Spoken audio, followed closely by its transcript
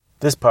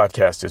This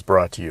podcast is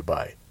brought to you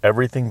by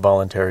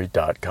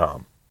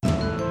everythingvoluntary.com.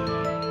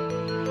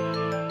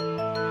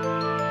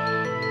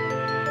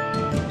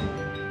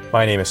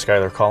 My name is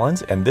Skylar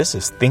Collins, and this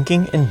is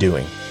Thinking and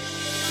Doing.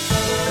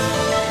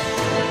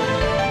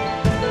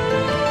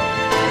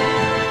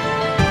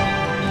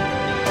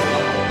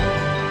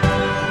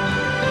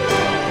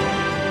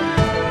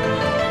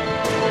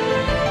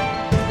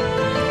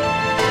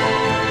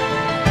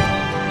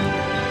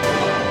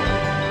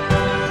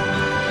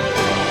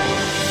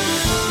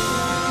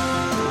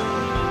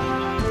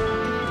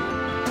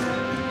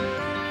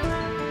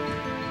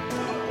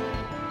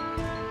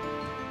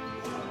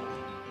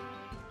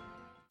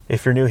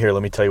 If you're new here,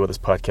 let me tell you what this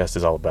podcast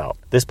is all about.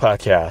 This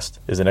podcast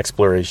is an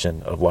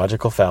exploration of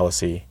logical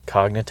fallacy,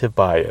 cognitive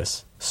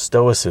bias,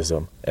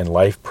 stoicism, and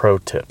life pro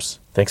tips.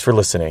 Thanks for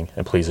listening,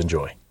 and please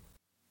enjoy.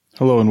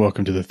 Hello and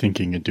welcome to the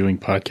Thinking and Doing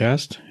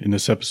podcast. In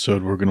this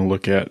episode, we're going to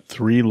look at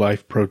 3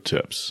 life pro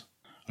tips.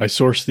 I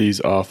sourced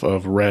these off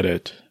of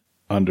Reddit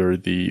under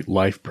the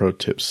Life Pro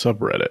Tips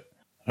subreddit.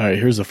 All right,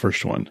 here's the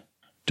first one.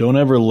 Don't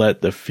ever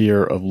let the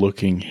fear of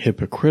looking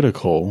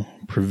hypocritical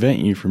prevent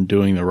you from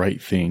doing the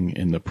right thing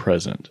in the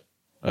present.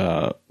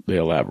 They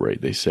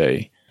elaborate. They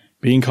say,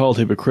 being called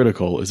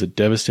hypocritical is a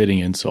devastating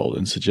insult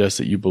and suggests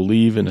that you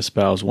believe and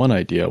espouse one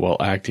idea while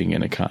acting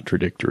in a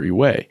contradictory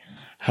way.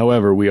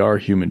 However, we are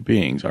human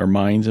beings. Our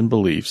minds and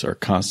beliefs are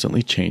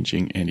constantly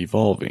changing and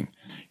evolving.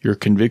 Your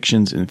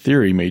convictions in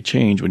theory may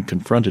change when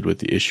confronted with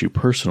the issue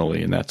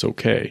personally, and that's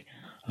okay.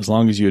 As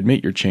long as you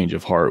admit your change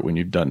of heart when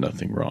you've done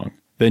nothing wrong,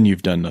 then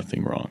you've done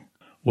nothing wrong.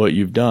 What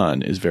you've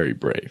done is very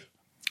brave.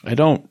 I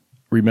don't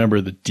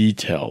remember the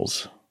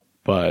details,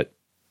 but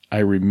I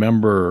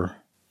remember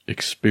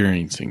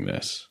experiencing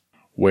this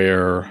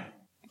where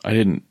I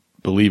didn't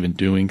believe in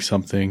doing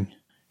something,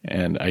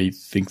 and I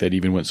think that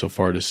even went so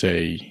far to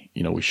say,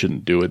 we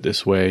shouldn't do it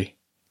this way.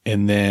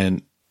 And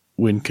then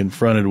when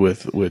confronted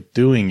with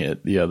doing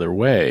it the other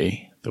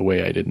way, the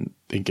way I didn't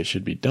think it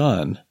should be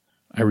done,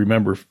 I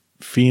remember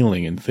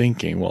feeling and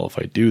thinking, well, if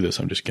I do this,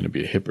 I'm just going to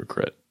be a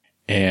hypocrite.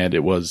 And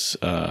it was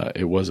a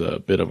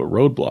bit of a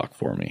roadblock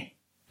for me.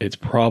 It's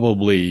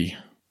probably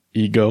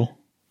ego,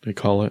 they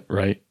call it,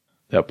 right?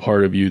 That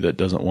part of you that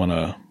doesn't want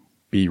to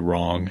be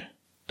wrong,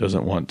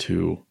 doesn't want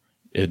to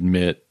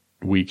admit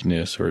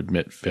weakness or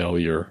admit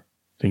failure,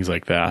 things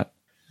like that,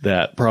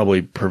 that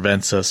probably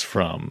prevents us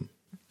from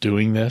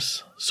doing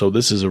this. So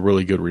this is a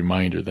really good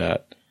reminder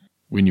that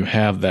when you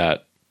have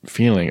that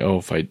feeling,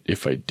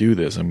 if I do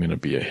this, I'm going to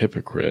be a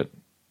hypocrite,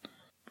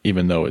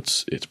 even though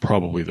it's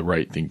probably the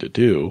right thing to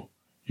do.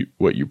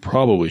 What you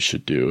probably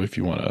should do if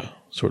you want to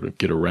sort of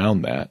get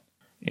around that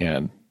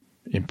and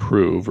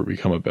improve or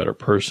become a better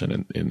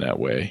person in that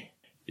way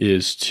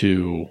is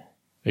to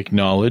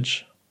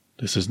acknowledge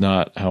this is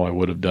not how I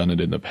would have done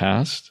it in the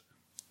past.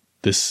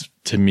 This,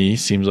 to me,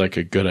 seems like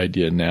a good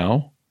idea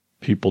now.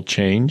 People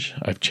change.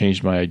 I've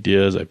changed my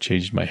ideas. I've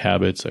changed my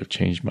habits. I've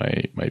changed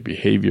my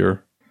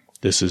behavior.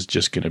 This is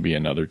just going to be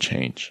another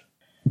change.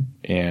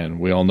 And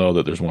we all know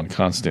that there's one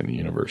constant in the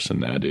universe,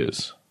 and that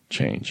is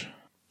change.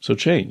 So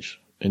change.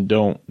 And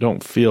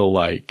don't feel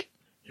like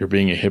you're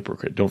being a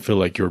hypocrite. Don't feel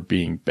like you're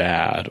being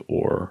bad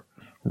or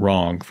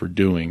wrong for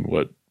doing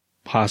what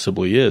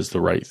possibly is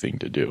the right thing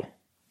to do.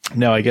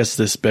 Now, I guess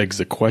this begs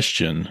the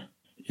question,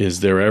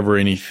 is there ever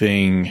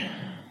anything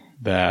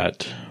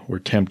that we're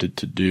tempted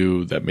to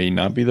do that may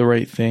not be the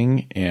right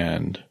thing?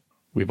 And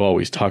we've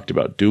always talked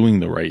about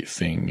doing the right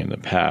thing in the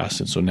past.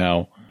 And so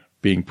now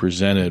being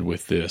presented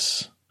with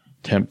this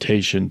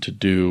temptation to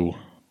do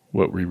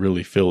what we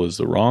really feel is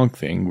the wrong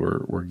thing,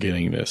 we're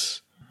getting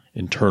this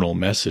internal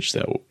message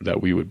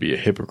that we would be a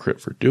hypocrite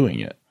for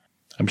doing it.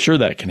 I'm sure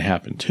that can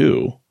happen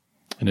too.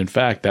 And in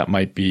fact, that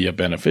might be a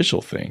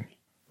beneficial thing,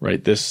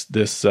 right? This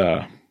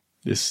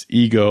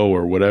ego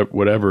or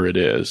whatever it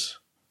is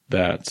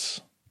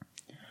that's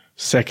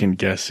second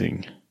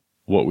guessing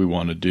what we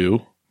want to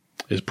do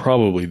is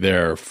probably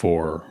there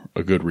for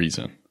a good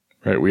reason,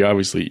 right? We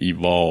obviously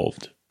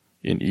evolved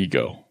in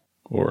ego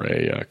or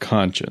a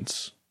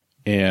conscience.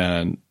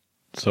 And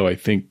so I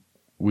think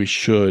we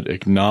should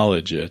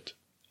acknowledge it.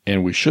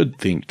 And we should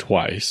think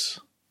twice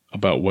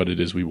about what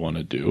it is we want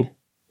to do.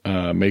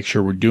 Make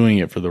sure we're doing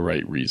it for the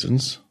right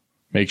reasons.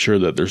 Make sure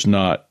that there's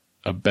not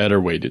a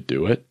better way to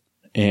do it.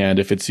 And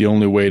if it's the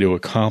only way to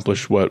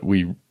accomplish what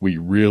we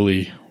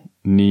really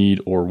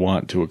need or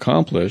want to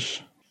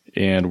accomplish,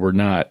 and we're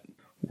not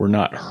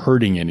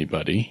hurting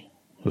anybody,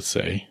 let's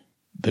say,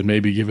 then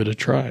maybe give it a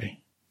try.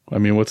 I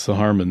mean, what's the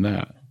harm in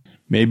that?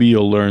 Maybe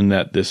you'll learn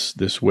that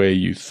this way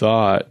you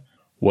thought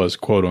was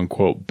quote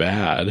unquote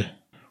bad,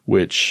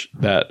 which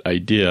that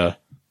idea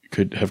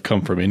could have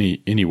come from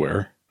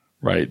anywhere,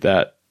 right?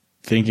 That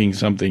thinking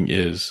something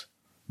is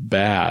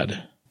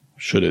bad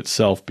should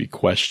itself be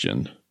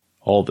questioned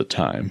all the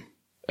time.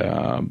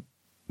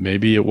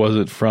 Maybe it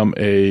wasn't from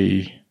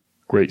a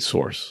great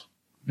source.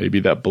 Maybe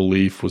that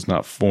belief was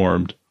not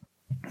formed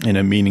in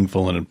a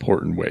meaningful and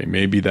important way.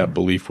 Maybe that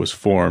belief was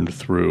formed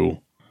through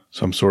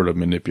some sort of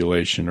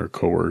manipulation or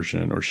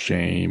coercion or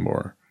shame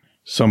or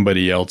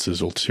somebody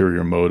else's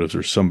ulterior motives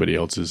or somebody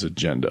else's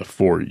agenda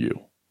for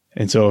you.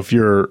 And so if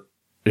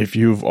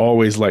you've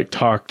always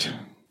talked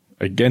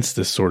against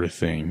this sort of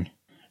thing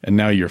and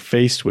now you're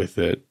faced with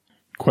it,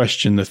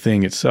 question the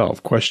thing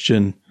itself.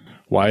 Question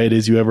why it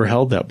is you ever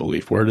held that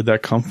belief. Where did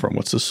that come from?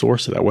 What's the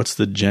source of that? What's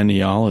the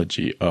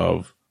genealogy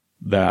of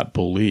that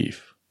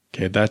belief?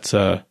 Okay,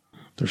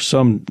 there's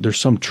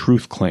some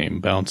truth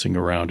claim bouncing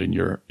around in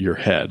your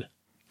head.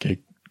 Okay,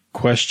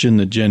 question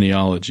the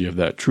genealogy of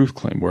that truth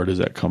claim. Where does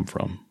that come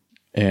from?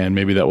 And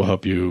maybe that will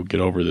help you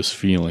get over this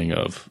feeling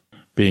of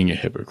being a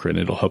hypocrite.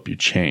 It'll help you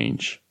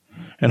change,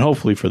 and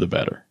hopefully for the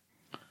better.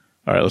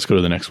 All right, let's go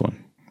to the next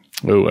one.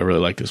 Oh, I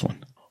really like this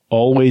one.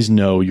 Always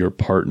know your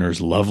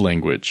partner's love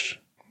language.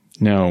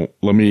 Now,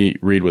 let me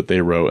read what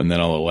they wrote, and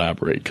then I'll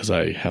elaborate because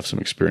I have some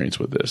experience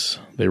with this.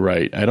 They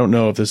write, I don't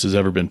know if this has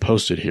ever been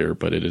posted here,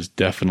 but it is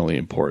definitely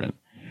important.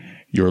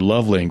 Your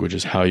love language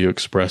is how you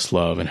express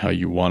love and how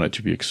you want it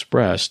to be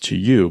expressed to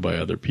you by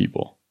other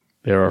people.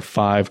 There are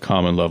 5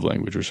 common love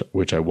languages,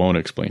 which I won't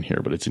explain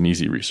here, but it's an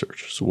easy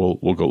research. So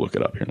we'll go look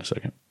it up here in a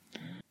second.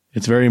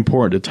 It's very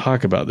important to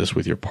talk about this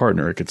with your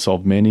partner. It could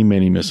solve many,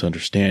 many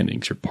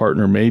misunderstandings. Your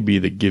partner may be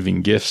the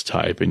giving gifts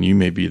type, and you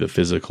may be the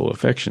physical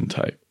affection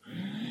type.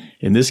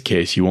 In this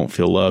case, you won't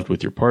feel loved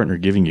with your partner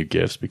giving you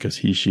gifts because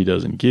she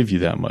doesn't give you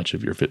that much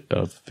of your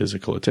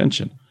physical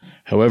attention.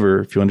 However,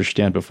 if you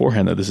understand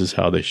beforehand that this is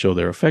how they show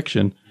their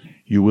affection,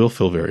 you will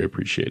feel very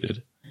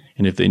appreciated.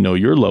 And if they know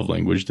your love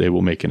language, they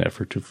will make an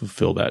effort to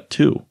fulfill that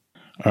too.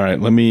 All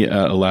right, let me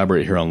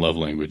elaborate here on love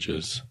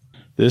languages.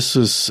 This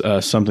is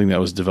something that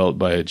was developed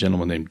by a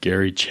gentleman named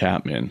Gary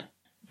Chapman.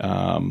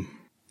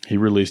 He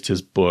released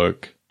his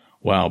book,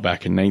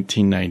 back in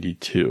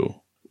 1992.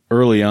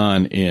 Early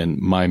on in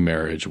my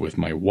marriage with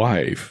my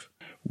wife,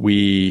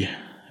 we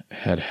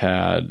had,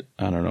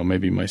 I don't know,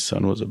 maybe my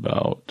son was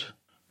about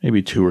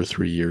 2 or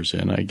 3 years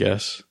in, I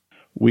guess.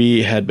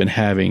 We had been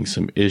having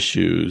some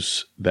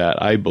issues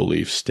that I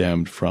believe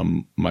stemmed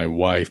from my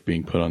wife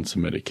being put on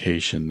some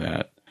medication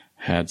that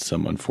had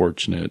some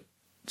unfortunate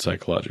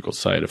psychological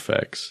side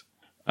effects.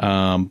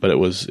 But it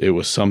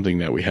was something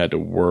that we had to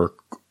work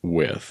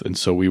with. And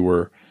so we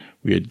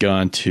had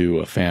gone to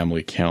a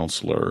family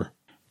counselor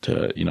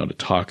to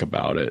talk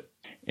about it.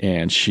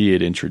 And she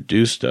had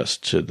introduced us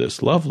to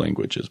this love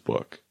languages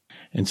book.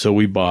 And so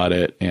we bought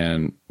it,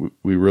 and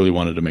we really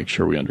wanted to make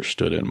sure we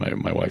understood it.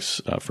 My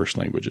wife's first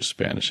language is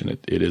Spanish, and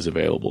it is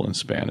available in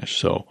Spanish.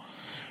 So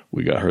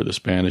we got her the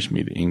Spanish,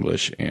 me the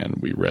English, and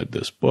we read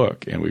this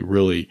book, and we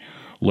really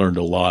learned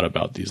a lot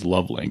about these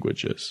love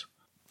languages.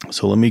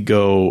 So let me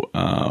go,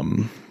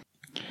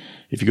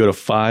 if you go to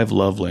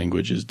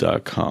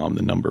 5lovelanguages.com,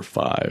 the number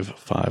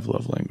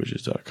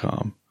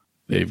 5lovelanguages.com,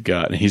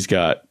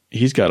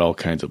 he's got all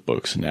kinds of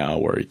books now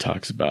where he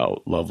talks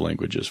about love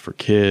languages for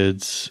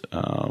kids,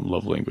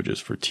 love languages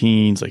for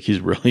teens.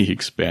 He's really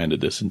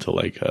expanded this into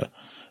a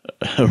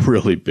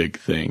really big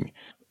thing.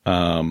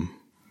 It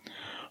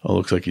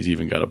looks like he's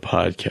even got a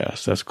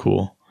podcast. That's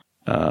cool.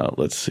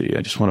 Let's see.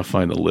 I just want to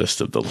find the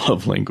list of the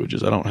love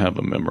languages. I don't have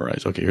them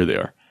memorized. Okay, here they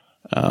are.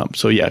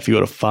 If you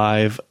go to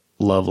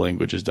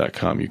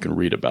 5lovelanguages.com, you can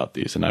read about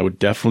these. And I would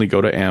definitely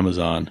go to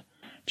Amazon.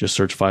 Just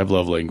search 5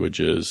 love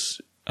languages.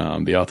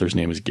 The author's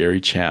name is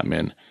Gary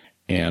Chapman,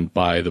 and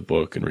buy the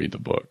book and read the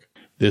book.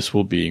 This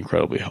will be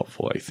incredibly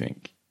helpful, I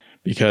think,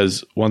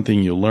 because one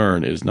thing you'll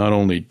learn is not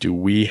only do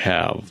we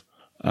have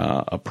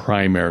a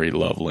primary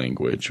love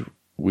language,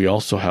 we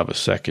also have a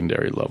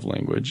secondary love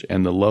language,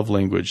 and the love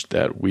language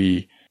that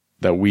we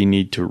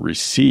need to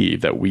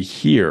receive, that we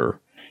hear,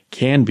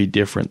 can be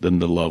different than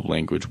the love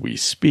language we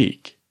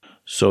speak.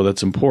 So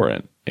that's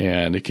important,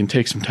 and it can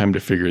take some time to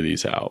figure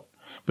these out.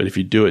 But if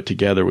you do it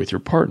together with your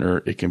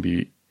partner, it can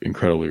be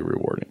incredibly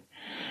rewarding.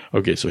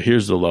 Okay, so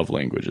here's the love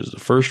languages. The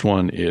first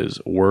one is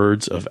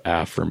words of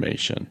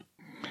affirmation.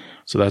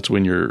 So that's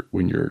when you're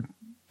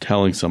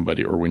telling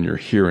somebody, or when you're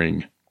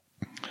hearing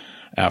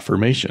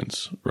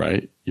affirmations,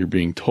 right? You're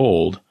being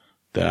told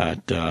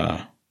that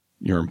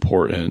you're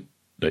important,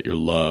 that you're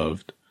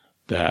loved,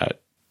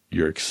 that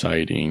you're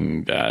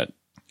exciting, that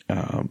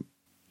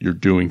you're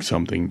doing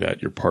something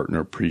that your partner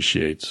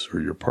appreciates,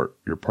 or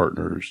your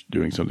partner's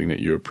doing something that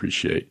you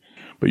appreciate,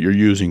 but you're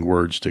using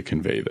words to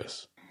convey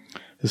this.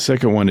 The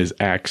second one is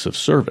acts of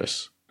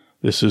service.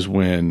 This is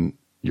when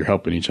you're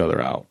helping each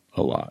other out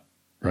a lot,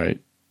 right?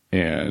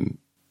 And,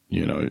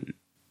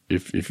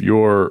 if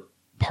your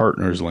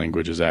partner's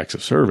language is acts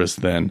of service,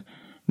 then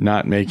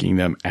not making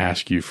them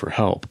ask you for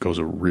help goes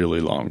a really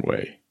long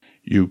way.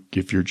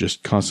 If you're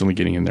just constantly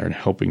getting in there and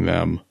helping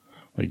them,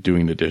 like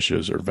doing the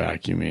dishes or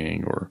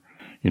vacuuming or,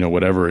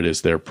 whatever it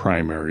is their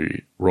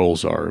primary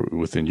roles are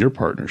within your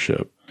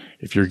partnership,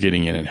 if you're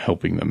getting in and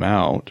helping them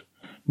out,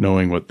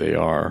 knowing what they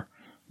are,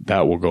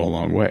 that will go a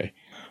long way.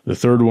 The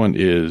third one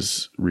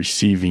is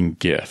receiving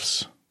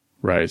gifts,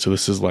 right? So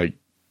this is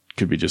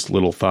could be just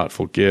little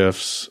thoughtful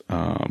gifts,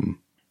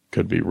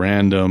 could be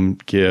random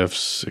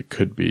gifts, it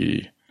could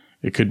be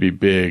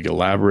big,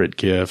 elaborate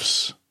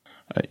gifts.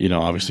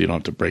 Obviously you don't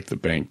have to break the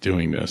bank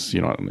doing this.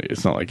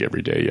 It's not like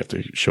every day you have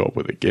to show up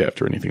with a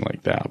gift or anything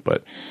like that,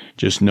 but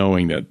just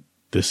knowing that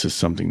this is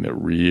something that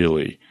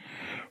really,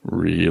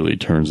 really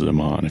turns them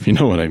on. If you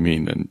know what I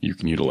mean, then you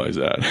can utilize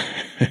that.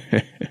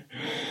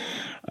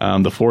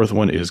 The fourth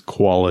one is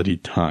quality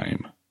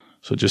time.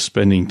 So just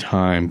spending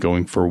time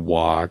going for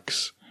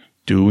walks,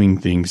 doing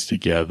things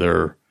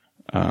together,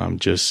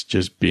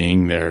 just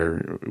being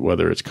there,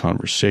 whether it's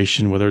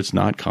conversation, whether it's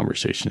not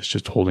conversation, it's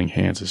just holding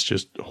hands. It's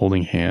just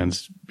holding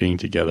hands, being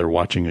together,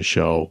 watching a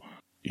show,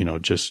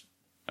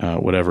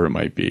 whatever it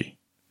might be.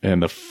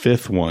 And the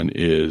fifth one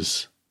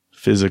is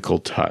physical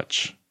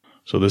touch.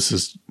 So this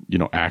is,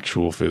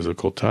 actual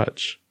physical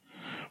touch,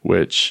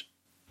 which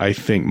I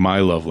think my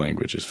love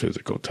language is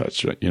physical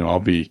touch. I'll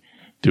be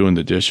doing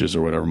the dishes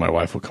or whatever. My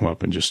wife will come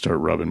up and just start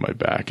rubbing my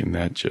back, and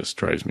that just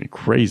drives me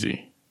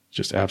crazy.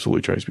 Just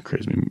absolutely drives me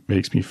crazy.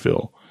 Makes me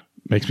feel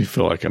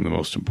like I'm the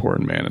most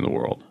important man in the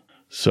world.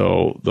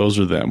 So those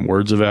are them: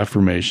 words of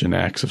affirmation,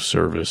 acts of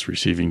service,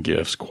 receiving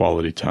gifts,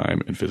 quality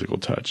time, and physical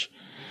touch.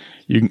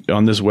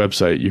 On this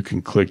website, you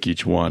can click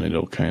each one and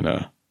it'll kind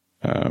of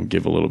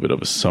give a little bit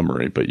of a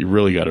summary, but you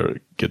really got to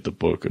get the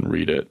book and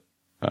read it,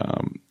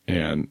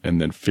 and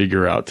then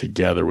figure out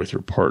together with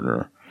your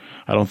partner.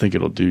 I don't think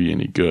it'll do you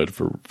any good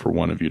for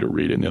one of you to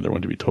read it and the other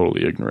one to be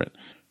totally ignorant.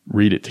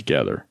 Read it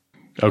together.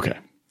 Okay.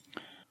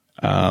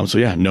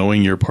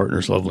 Knowing your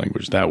partner's love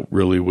language, that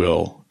really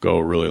will go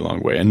a really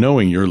long way. And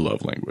knowing your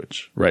love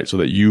language, right? So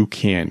that you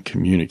can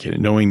communicate it,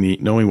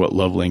 knowing what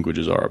love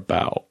languages are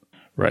about,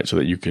 right? So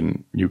that you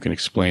can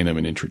explain them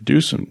and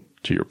introduce them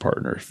to your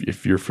partner.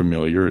 If you're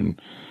familiar,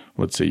 and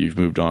let's say you've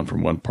moved on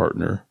from one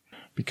partner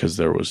because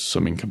there was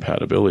some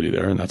incompatibility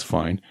there, and that's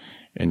fine,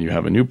 and you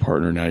have a new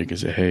partner, now you can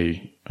say,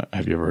 hey,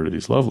 have you ever heard of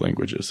these love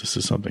languages? This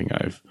is something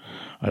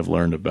I've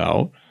learned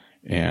about,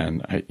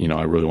 and I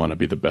really want to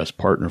be the best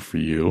partner for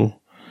you.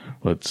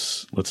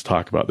 Let's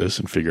talk about this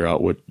and figure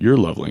out what your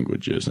love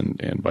language is.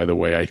 And by the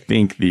way, I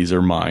think these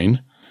are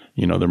mine.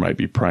 There might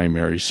be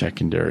primary,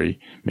 secondary,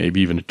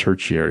 maybe even a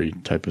tertiary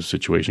type of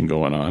situation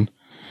going on.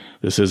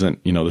 This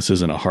isn't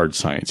a hard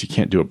science. You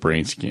can't do a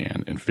brain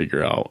scan and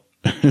figure out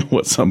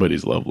what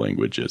somebody's love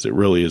language is. It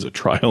really is a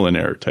trial and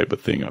error type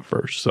of thing at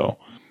first. So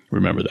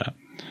remember that.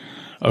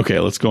 Okay,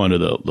 let's go on to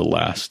the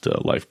last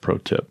life pro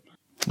tip.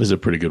 This is a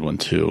pretty good one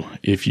too.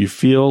 If you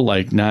feel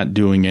like not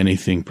doing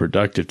anything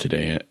productive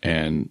today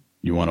and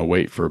you want to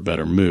wait for a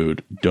better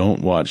mood,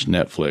 don't watch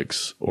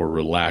Netflix or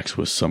relax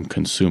with some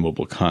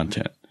consumable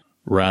content.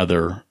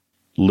 Rather,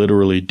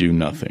 literally do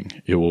nothing.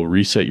 It will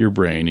reset your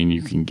brain and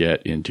you can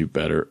get into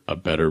a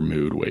better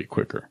mood way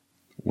quicker.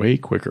 Way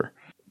quicker.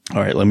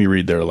 All right, let me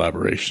read their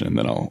elaboration and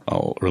then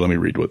let me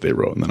read what they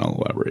wrote and then I'll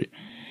elaborate.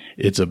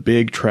 It's a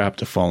big trap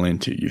to fall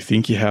into. You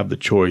think you have the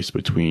choice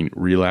between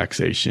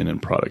relaxation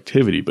and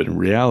productivity, but in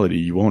reality,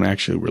 you won't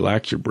actually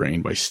relax your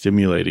brain by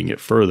stimulating it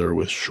further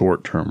with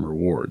short-term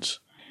rewards.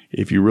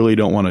 If you really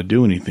don't want to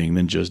do anything,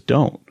 then just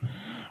don't.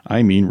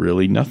 I mean,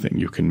 really nothing.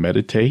 You can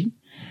meditate,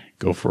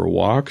 go for a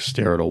walk,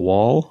 stare at a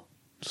wall,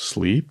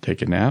 sleep,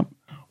 take a nap,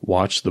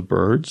 watch the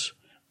birds,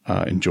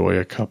 enjoy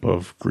a cup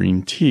of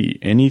green tea.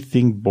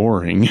 Anything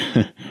boring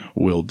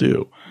will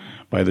do.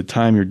 By the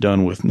time you're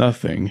done with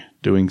nothing,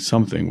 doing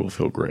something will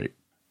feel great.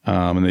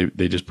 And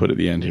they just put at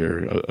the end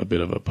here a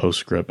bit of a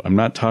postscript. I'm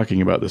not talking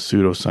about the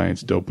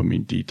pseudoscience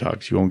dopamine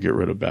detox. You won't get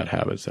rid of bad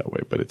habits that way,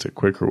 but it's a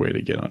quicker way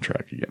to get on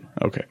track again.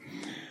 Okay.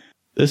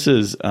 This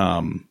is, I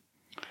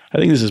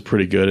think this is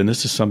pretty good. And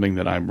this is something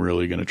that I'm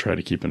really going to try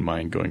to keep in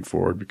mind going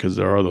forward, because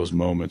there are those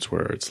moments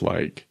where it's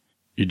like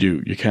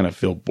you kind of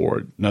feel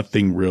bored.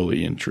 Nothing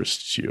really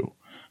interests you.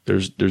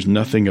 There's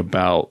nothing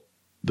about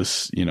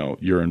this,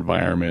 your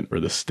environment or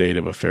the state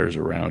of affairs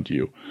around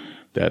you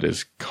that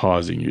is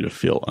causing you to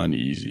feel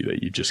uneasy,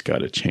 that you just got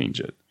to change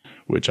it,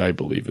 which I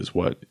believe is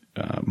what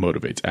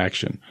motivates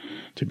action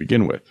to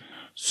begin with.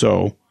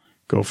 So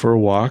go for a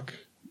walk.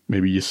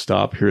 Maybe you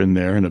stop here and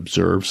there and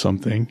observe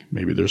something.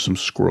 Maybe there's some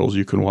squirrels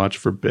you can watch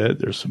for a bit.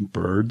 There's some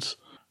birds.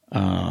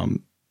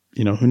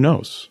 Who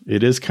knows?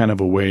 It is kind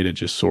of a way to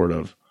just sort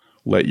of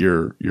let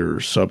your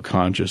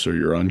subconscious or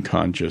your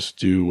unconscious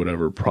do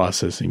whatever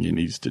processing it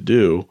needs to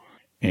do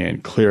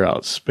and clear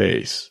out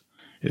space,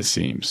 it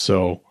seems.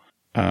 So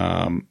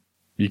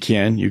you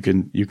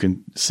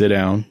can sit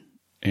down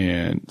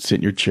and sit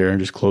in your chair and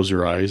just close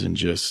your eyes and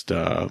just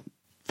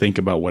think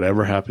about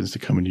whatever happens to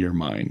come into your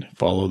mind.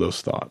 Follow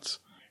those thoughts.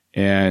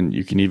 And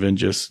you can even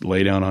just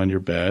lay down on your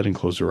bed and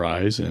close your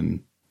eyes,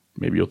 and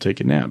maybe you'll take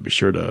a nap. Be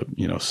sure to,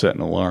 set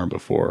an alarm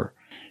before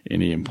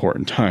any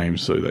important time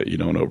so that you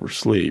don't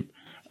oversleep.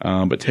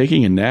 But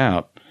taking a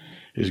nap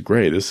is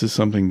great. This is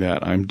something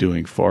that I'm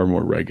doing far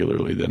more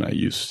regularly than I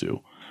used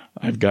to.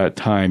 I've got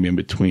time in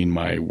between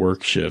my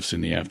work shifts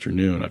in the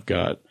afternoon. I've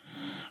got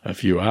a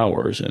few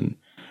hours, and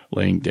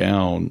laying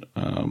down,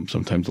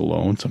 sometimes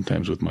alone,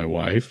 sometimes with my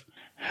wife,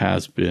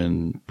 has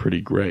been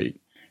pretty great.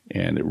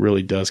 And it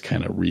really does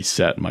kind of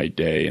reset my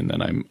day, and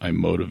then I'm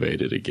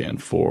motivated again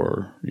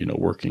for,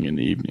 working in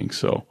the evening.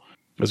 So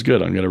that's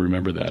good. I'm going to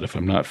remember that. If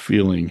I'm not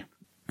feeling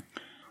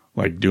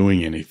like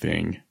doing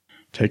anything,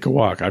 take a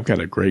walk. I've got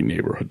a great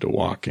neighborhood to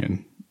walk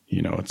in.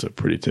 You know, it's a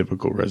pretty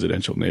typical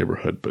residential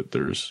neighborhood, but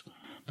there's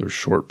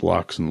short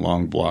blocks and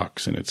long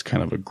blocks, and it's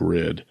kind of a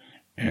grid,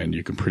 and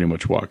you can pretty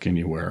much walk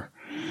anywhere.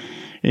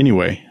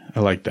 Anyway, I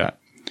like that.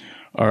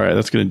 All right,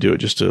 that's going to do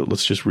it.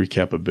 Let's just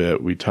recap a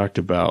bit. We talked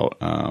about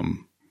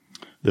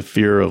the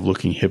fear of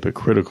looking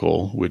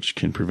hypocritical, which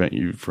can prevent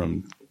you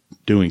from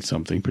doing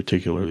something,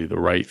 particularly the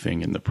right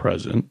thing in the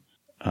present.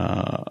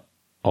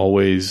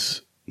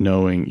 Always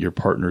knowing your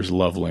partner's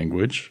love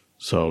language.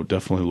 So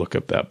definitely look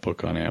up that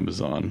book on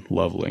Amazon,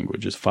 Love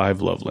Languages,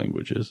 5 Love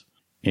Languages,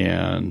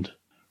 and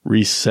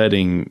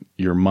resetting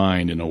your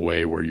mind in a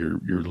way where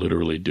you're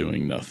literally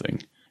doing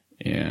nothing,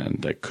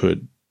 and that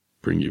could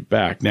bring you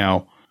back.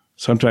 Now,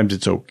 sometimes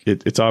it's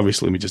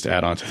obviously, let me just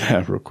add on to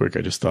that real quick.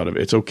 I just thought of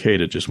it. It's okay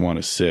to just want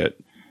to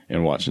sit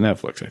and watch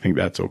Netflix. I think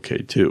that's okay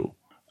too.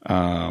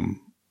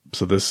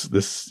 So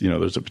this, you know,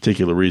 there's a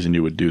particular reason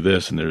you would do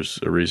this, and there's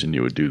a reason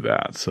you would do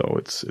that. So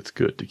it's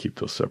good to keep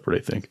those separate,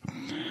 I think.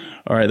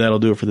 All right, that'll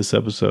do it for this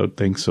episode.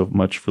 Thanks so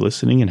much for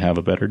listening, and have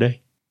a better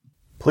day.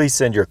 Please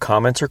send your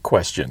comments or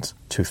questions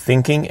to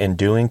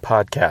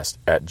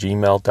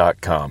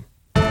thinkinganddoingpodcast@gmail.com.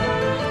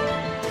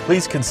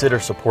 Please consider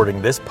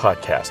supporting this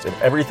podcast and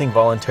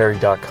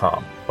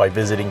everythingvoluntary.com by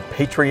visiting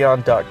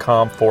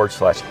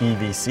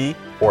patreon.com/EVC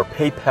or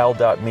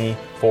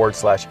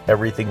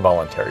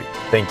paypal.me/everythingvoluntary.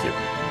 Thank you.